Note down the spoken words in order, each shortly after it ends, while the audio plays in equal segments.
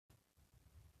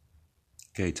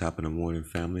Okay, top of the morning,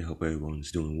 family. Hope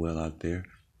everyone's doing well out there.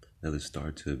 Another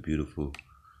start to a beautiful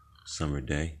summer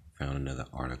day. Found another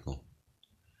article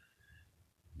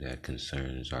that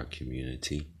concerns our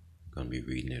community. I'm going to be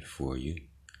reading it for you.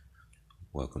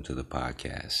 Welcome to the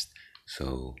podcast.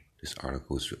 So, this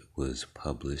article was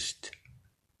published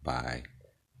by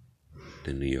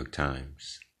the New York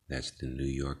Times. That's the New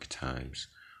York Times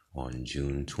on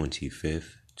June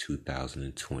 25th,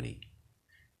 2020.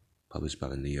 Published by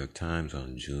the New York Times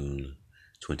on June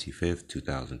 25th,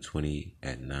 2020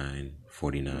 at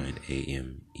 9:49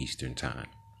 a.m. Eastern Time.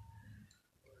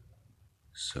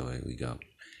 So here we go.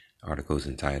 The article is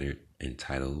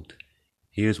entitled,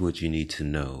 Here's What You Need to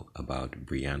Know About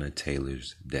Breanna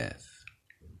Taylor's Death.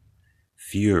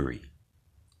 Fury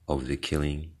over the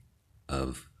killing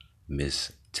of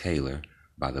Miss Taylor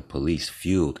by the police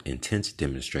fueled intense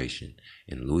demonstration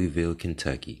in Louisville,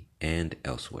 Kentucky, and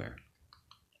elsewhere.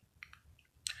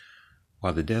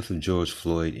 While the death of George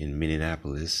Floyd in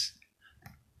Minneapolis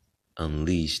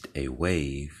unleashed a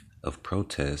wave of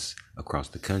protests across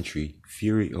the country,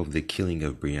 fury over the killing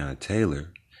of Breanna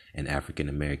Taylor, an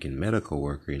African-American medical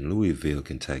worker in Louisville,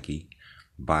 Kentucky,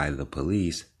 by the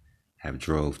police have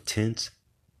drove tense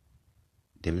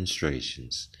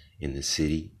demonstrations in the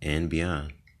city and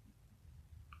beyond.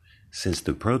 Since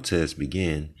the protests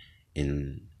began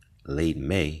in late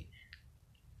May,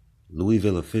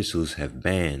 Louisville officials have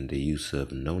banned the use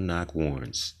of no-knock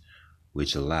warrants,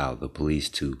 which allow the police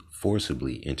to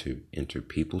forcibly enter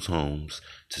people's homes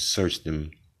to search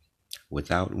them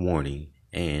without warning,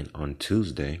 and on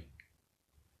Tuesday,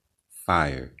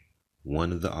 fired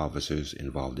one of the officers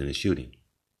involved in the shooting.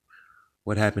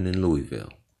 What happened in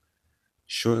Louisville?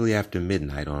 Shortly after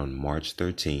midnight on March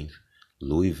 13th,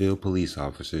 Louisville police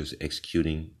officers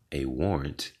executing a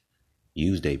warrant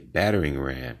used a battering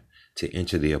ram to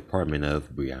enter the apartment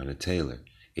of Breanna Taylor,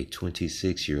 a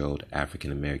 26-year-old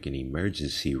African-American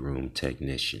emergency room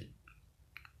technician.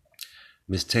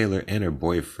 Miss Taylor and her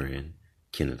boyfriend,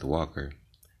 Kenneth Walker,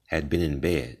 had been in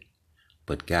bed,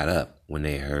 but got up when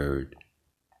they heard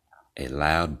a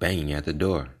loud banging at the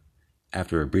door.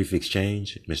 After a brief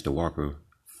exchange, Mr. Walker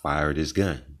fired his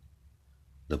gun.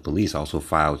 The police also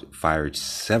fired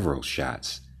several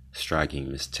shots,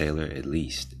 striking Miss Taylor at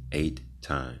least 8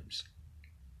 times.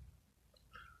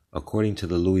 According to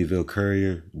the Louisville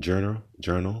Courier-Journal,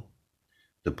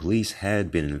 the police had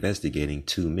been investigating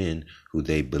 2 men who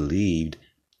they believed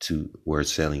were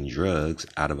selling drugs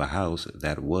out of a house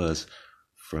that was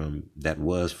from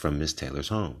Miss Taylor's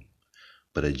home.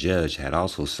 But a judge had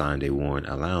also signed a warrant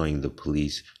allowing the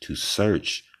police to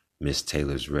search Miss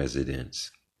Taylor's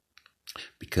residence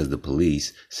because the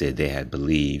police said they had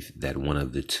believed that one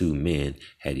of the 2 men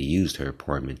had used her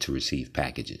apartment to receive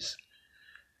packages.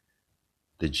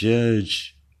 The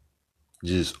judge's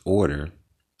order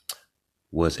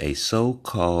was a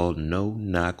so-called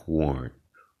no-knock warrant,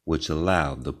 which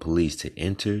allowed the police to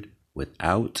enter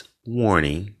without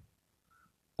warning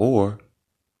or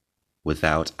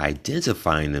without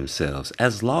identifying themselves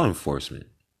as law enforcement.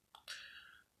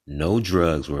 No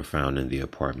drugs were found in the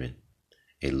apartment,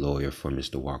 a lawyer for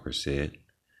Mr. Walker said.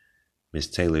 Miss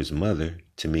Taylor's mother,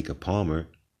 Tamika Palmer,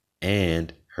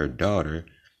 and her daughter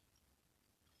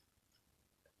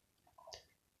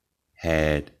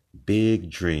had big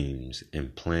dreams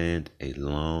and planned a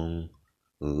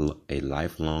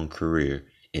lifelong career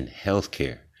in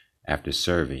healthcare after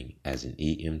serving as an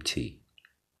EMT.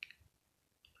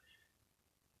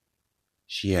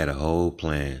 She had a whole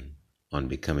plan on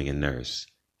becoming a nurse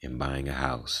and buying a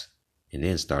house and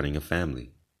then starting a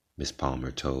family, Miss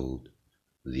Palmer told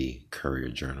the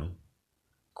Courier-Journal.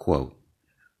 Quote,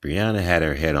 Breanna had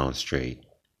her head on straight,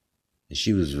 and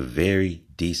she was a very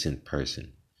decent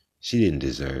person. She didn't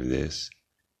deserve this.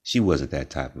 She wasn't that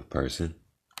type of person,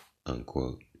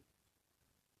 unquote.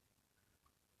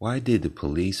 Why did the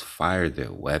police fire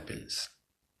their weapons?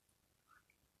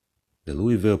 The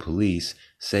Louisville police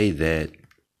say that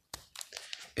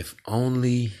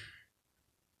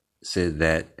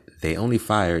they only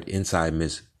fired inside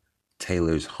Miss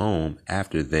Taylor's home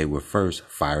after they were first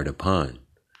fired upon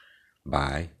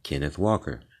by Kenneth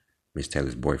Walker, Miss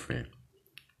Taylor's boyfriend.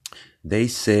 They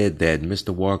said that Mr.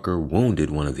 Walker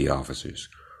wounded one of the officers,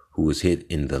 who was hit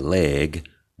in the leg,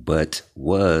 but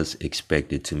was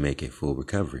expected to make a full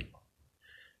recovery.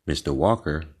 Mr.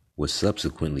 Walker was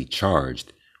subsequently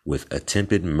charged with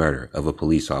attempted murder of a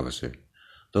police officer,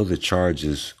 though the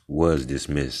charges was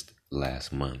dismissed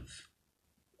last month.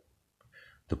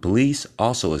 The police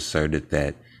also asserted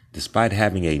that despite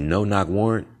having a no-knock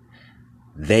warrant,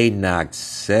 they knocked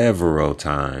several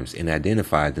times and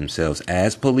identified themselves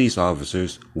as police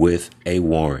officers with a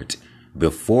warrant,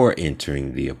 before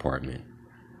entering the apartment.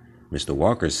 Mr.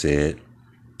 Walker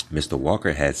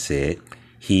had said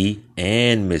he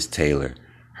and Miss Taylor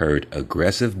heard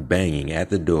aggressive banging at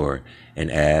the door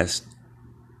and asked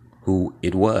who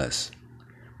it was,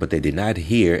 but they did not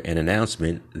hear an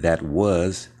announcement that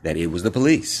it was the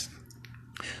police.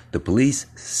 The police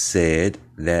said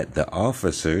that the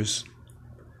officers,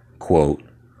 quote,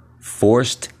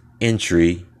 forced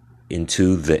entry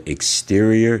into the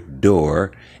exterior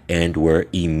door and were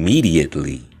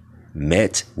immediately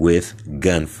met with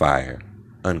gunfire,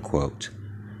 unquote.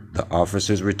 The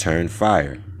officers returned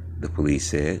fire, the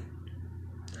police said.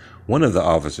 One of the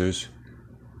officers,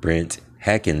 Brent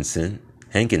Hankinson,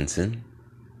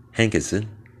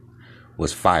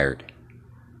 was fired.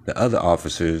 The other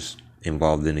officers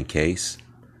involved in the case,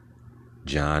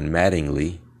 John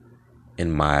Mattingly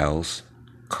and Miles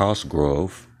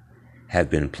Cosgrove, have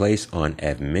been placed on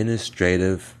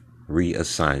administrative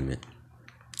reassignment.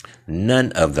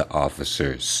 None of the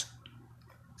officers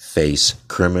face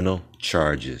criminal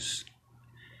charges.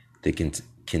 The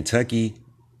Kentucky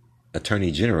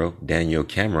Attorney General, Daniel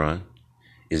Cameron,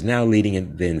 is now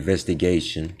leading the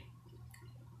investigation.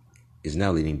 The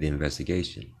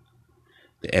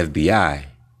FBI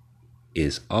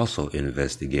is also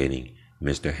investigating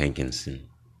Mr. Hankinson.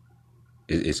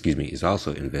 Is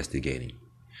also investigating.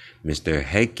 Mr.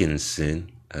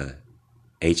 Hankinson,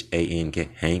 H-A-N-K,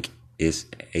 Hank is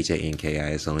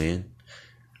Hankison,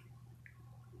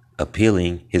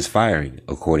 appealing his firing,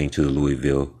 according to the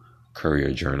Louisville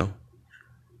Courier-Journal.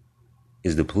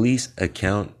 Is the police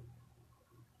account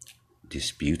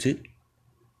disputed?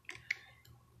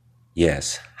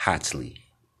 Yes, hotly.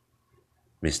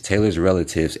 Ms. Taylor's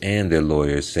relatives and their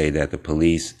lawyers say that the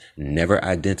police never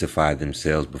identified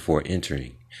themselves before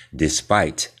entering,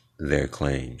 despite their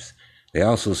claims. They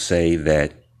also say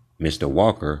that Mr.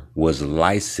 Walker was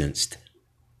licensed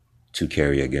to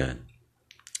carry a gun.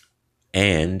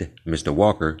 And Mr.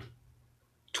 Walker,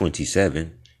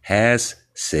 27, has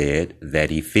said that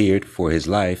he feared for his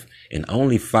life and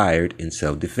only fired in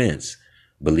self-defense,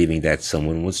 believing that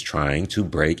someone was trying to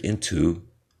break into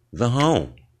the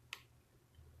home.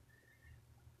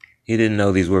 He didn't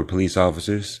know these were police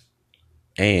officers,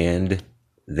 and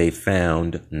they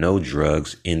found no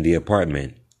drugs in the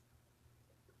apartment.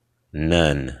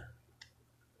 None,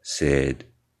 said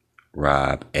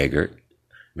Rob Eggert,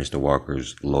 Mr.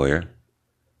 Walker's lawyer.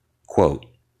 Quote,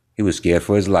 he was scared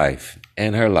for his life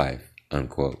and her life,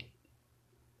 unquote.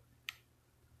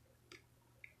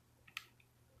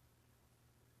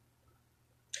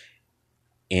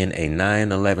 In a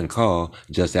 911 call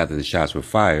just after the shots were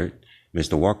fired,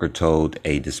 Mr. Walker told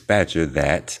a dispatcher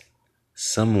that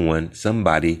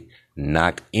somebody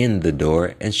knocked in the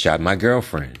door and shot my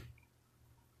girlfriend.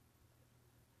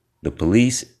 The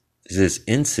police's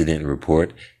incident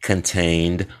report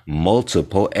contained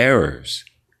multiple errors.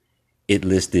 It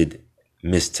listed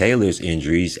Miss Taylor's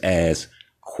injuries as,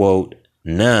 quote,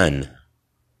 none,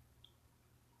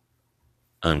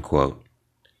 unquote,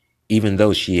 even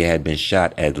though she had been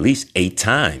shot at least 8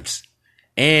 times,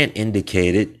 and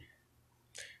indicated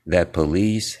that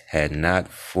police had not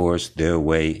forced their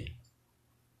way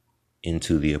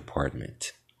into the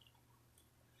apartment,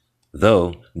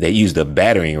 though they used a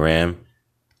battering ram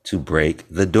to break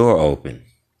the door open.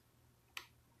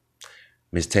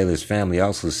 Ms. Taylor's family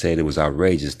also said it was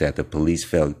outrageous that the police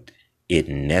felt it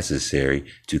necessary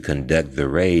to conduct the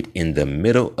raid in the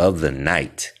middle of the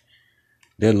night.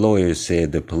 Their lawyers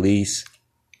said the police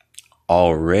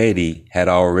had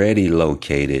already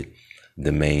located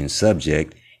the main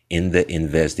subject in the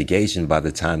investigation by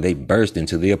the time they burst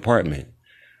into the apartment.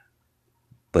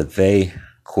 But they,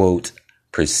 quote,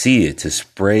 proceeded to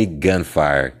spray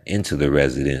gunfire into the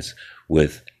residence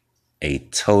with a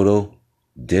total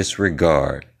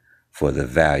disregard for the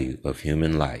value of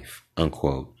human life,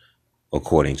 unquote,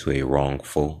 according to a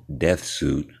wrongful death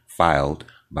suit filed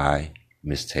by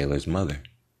Miss Taylor's mother.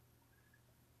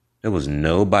 There was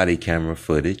no body camera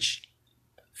footage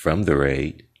from the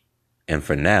raid, and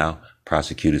for now,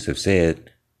 prosecutors have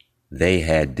said they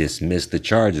had dismissed the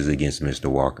charges against Mr.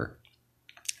 Walker,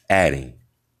 adding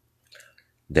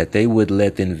that they would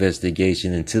let the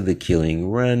investigation into the killing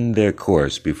run their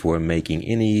course before making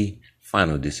any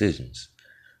final decisions.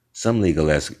 Some legal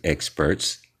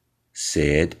experts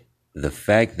said the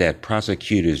fact that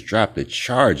prosecutors dropped the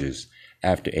charges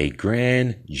after a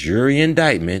grand jury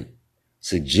indictment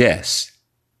suggests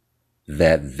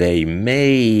that they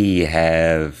may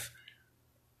have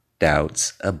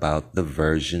doubts about the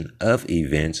version of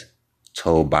events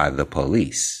told by the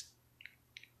police.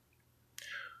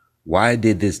 Why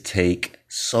did this take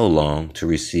so long to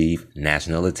receive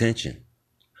national attention?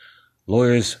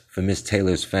 Lawyers for Ms.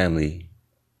 Taylor's family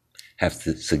have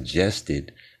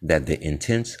suggested that the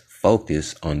intense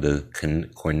focus on the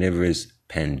coronavirus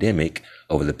pandemic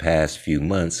over the past few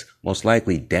months most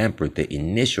likely dampened the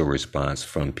initial response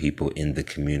from people in the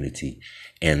community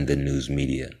and the news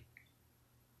media.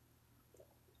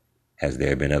 Has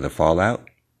there been other fallout?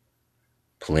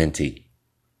 Plenty,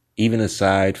 even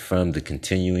aside from the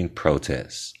continuing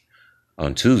protests.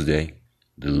 On Tuesday,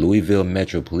 the Louisville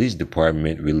Metro Police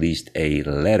Department released a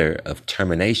letter of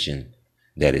termination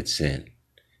that it sent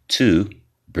to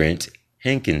Brent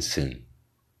Hankinson,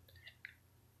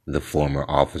 the former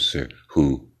officer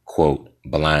who, quote,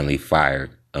 blindly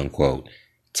fired, unquote,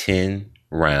 10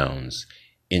 rounds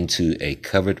into a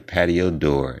covered patio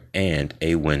door and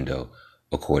a window,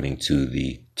 according to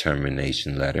the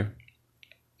termination letter.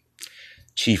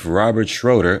 Chief Robert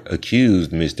Schroeder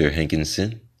accused Mr.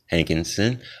 Hankinson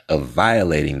of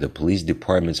violating the police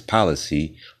department's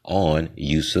policy on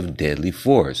use of deadly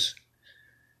force,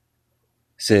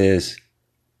 saying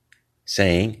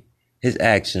his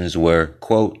actions were,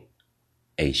 quote,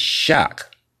 a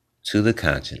shock to the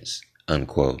conscience,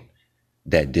 unquote,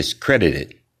 that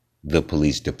discredited the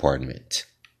police department.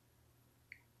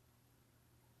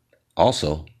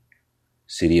 Also,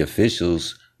 city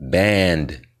officials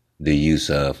banned the use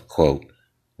of, quote,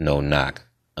 no-knock,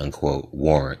 unquote,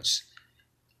 warrants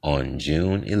on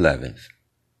June 11th.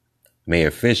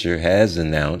 Mayor Fisher has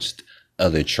announced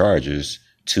other charges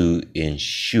to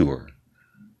ensure,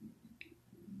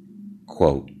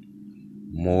 quote,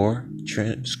 more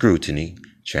scrutiny,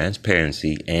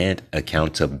 transparency, and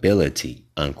accountability,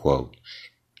 unquote,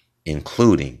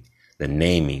 including the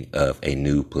naming of a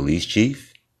new police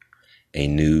chief, a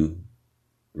new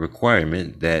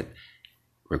requirement that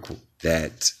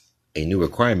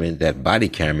body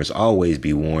cameras always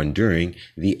be worn during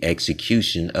the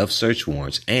execution of search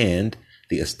warrants, and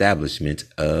the establishment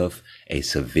of a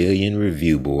civilian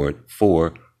review board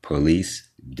for police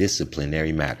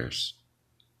disciplinary matters.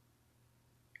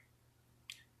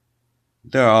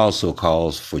 There are also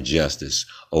calls for justice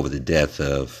over the death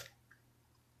of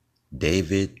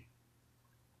David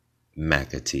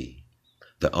McAtee,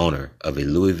 the owner of a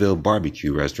Louisville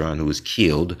barbecue restaurant who was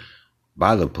killed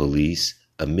by the police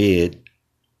amid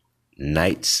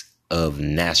nights of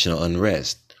national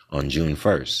unrest on June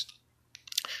 1st.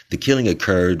 The killing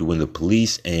occurred when the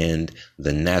police and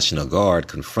the National Guard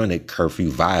confronted curfew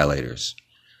violators.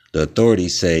 The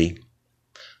authorities say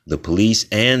the police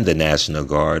and the National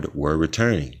Guard were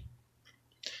returning.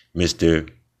 Mr.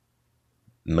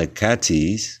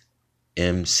 McAtee's,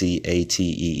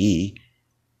 MCATEE,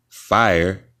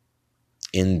 fire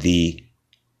in the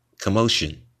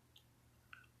commotion.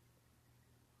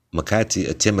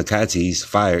 Tim McAtee's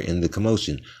fire in the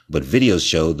commotion, but videos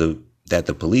show that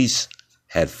the police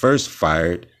had first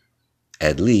fired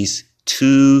at least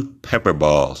 2 pepper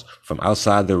balls from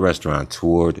outside the restaurant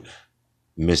toward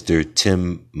Mr.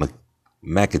 Tim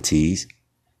McAtee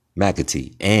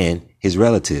and his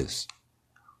relatives.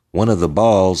 One of the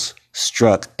balls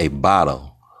struck a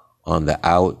bottle on the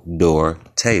outdoor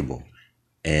table,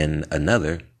 and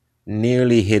another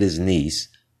nearly hit his niece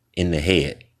in the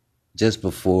head just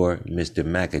before Mr.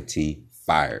 McAtee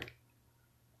fired.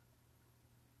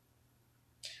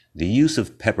 The use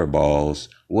of pepper balls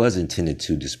was intended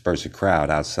to disperse a crowd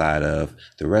outside of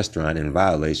the restaurant in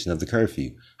violation of the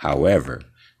curfew. However,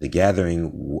 the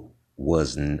gathering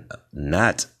was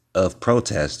not of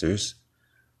protesters,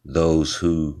 those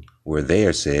who were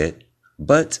there said,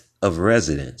 but of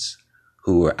residents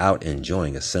who were out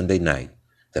enjoying a Sunday night.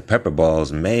 The pepper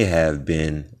balls may have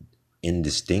been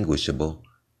indistinguishable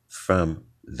from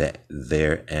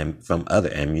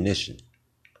other ammunition.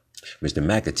 Mr.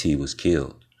 McAtee was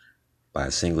killed by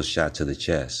a single shot to the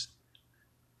chest.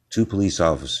 2 police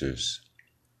officers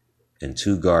and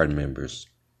 2 guard members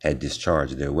had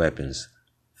discharged their weapons,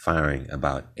 firing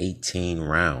about 18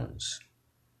 rounds.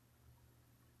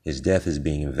 His death is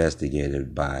being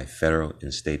investigated by federal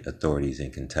and state authorities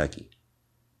in Kentucky.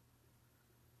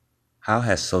 How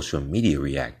has social media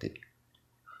reacted?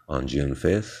 On June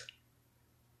 5th,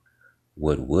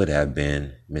 what would have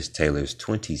been Miss Taylor's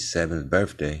 27th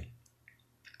birthday,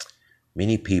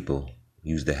 many people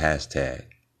used the hashtag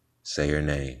Say Her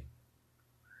Name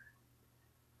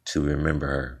to remember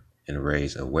her and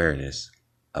raise awareness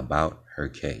about her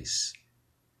case.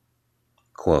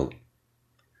 Quote,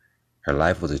 her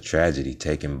life was a tragedy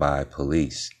taken by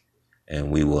police,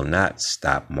 and we will not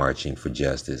stop marching for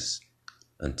justice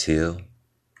until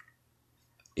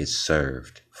it's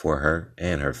served for her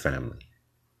and her family.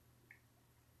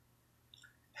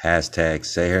 Hashtag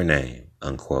Say Her Name,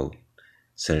 unquote.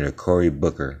 Senator Cory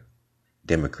Booker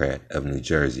Democrat of New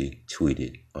Jersey,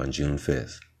 tweeted on June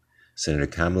 5th. Senator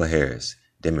Kamala Harris,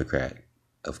 Democrat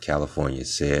of California,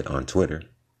 said on Twitter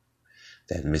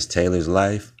that Miss Taylor's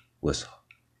life was,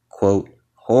 quote,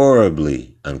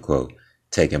 horribly, unquote,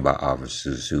 taken by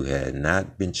officers who had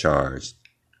not been charged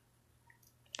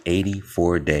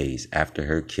 84 days after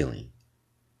her killing.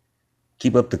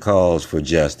 Keep up the calls for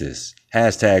justice.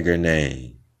 Hashtag her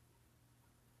name,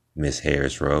 Miss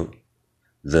Harris wrote.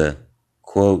 The,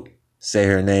 quote, say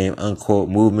her name, unquote,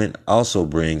 movement also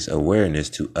brings awareness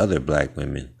to other Black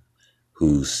women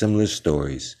whose similar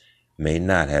stories may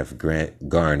not have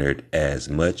garnered as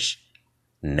much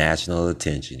national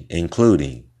attention,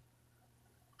 including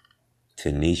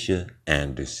Tanisha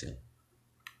Anderson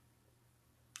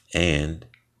and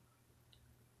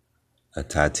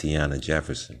Tatiana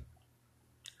Jefferson.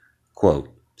 Quote,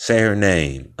 say her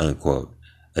name, unquote,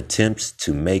 attempts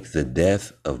to make the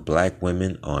death of Black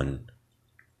women on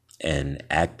an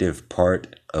active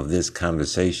part of this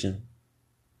conversation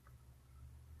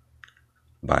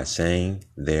by saying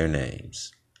their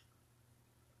names.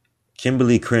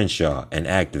 Kimberly Crenshaw, an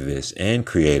activist and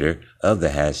creator of the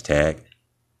hashtag,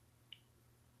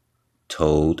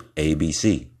 told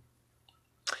ABC,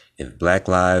 if Black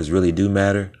lives really do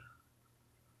matter,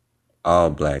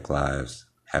 all Black lives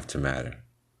have to matter.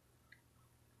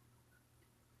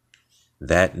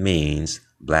 That means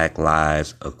Black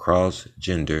lives across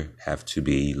gender have to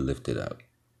be lifted up.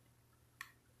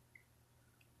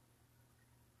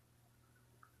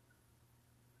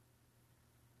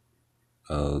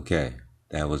 Okay,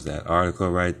 that was that article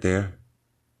right there.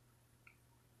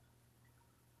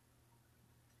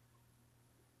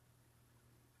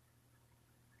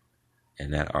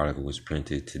 And that article was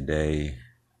printed today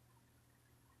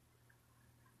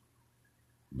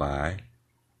by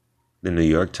the New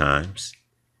York Times.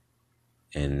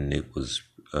 And it was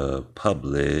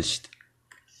published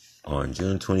on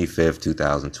June 25th,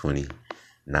 2020,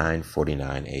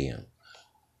 9:49 a.m.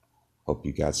 Hope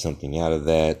you got something out of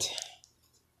that.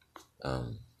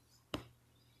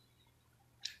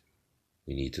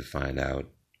 We need to find out.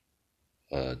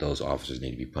 Those officers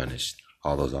need to be punished.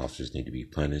 All those officers need to be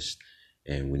punished,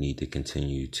 and we need to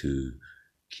continue to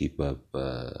keep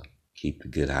the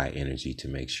good high energy to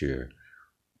make sure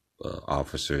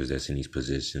officers that's in these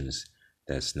positions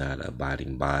that's not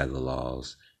abiding by the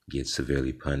laws get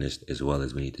severely punished, as well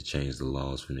as we need to change the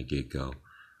laws from the get-go.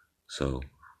 So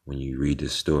when you read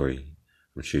this story,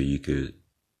 I'm sure you could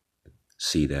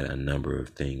see that a number of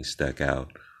things stuck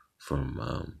out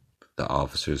from the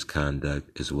officers'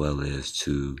 conduct, as well as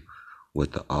to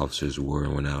what the officers were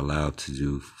and were not allowed to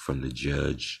do, from the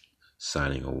judge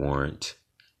signing a warrant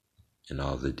and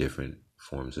all the different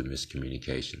forms of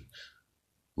miscommunication,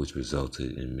 which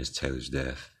resulted in Miss Taylor's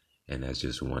death. And that's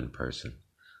just one person.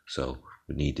 So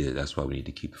that's why we need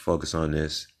to keep the focus on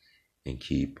this and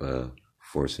keep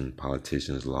forcing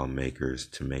politicians, lawmakers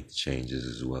to make the changes,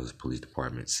 as well as police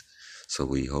departments. So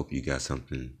we hope you got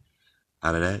something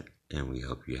out of that, and we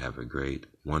hope you have a great,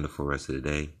 wonderful rest of the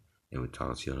day, and we'll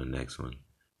talk to you on the next one.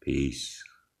 Peace.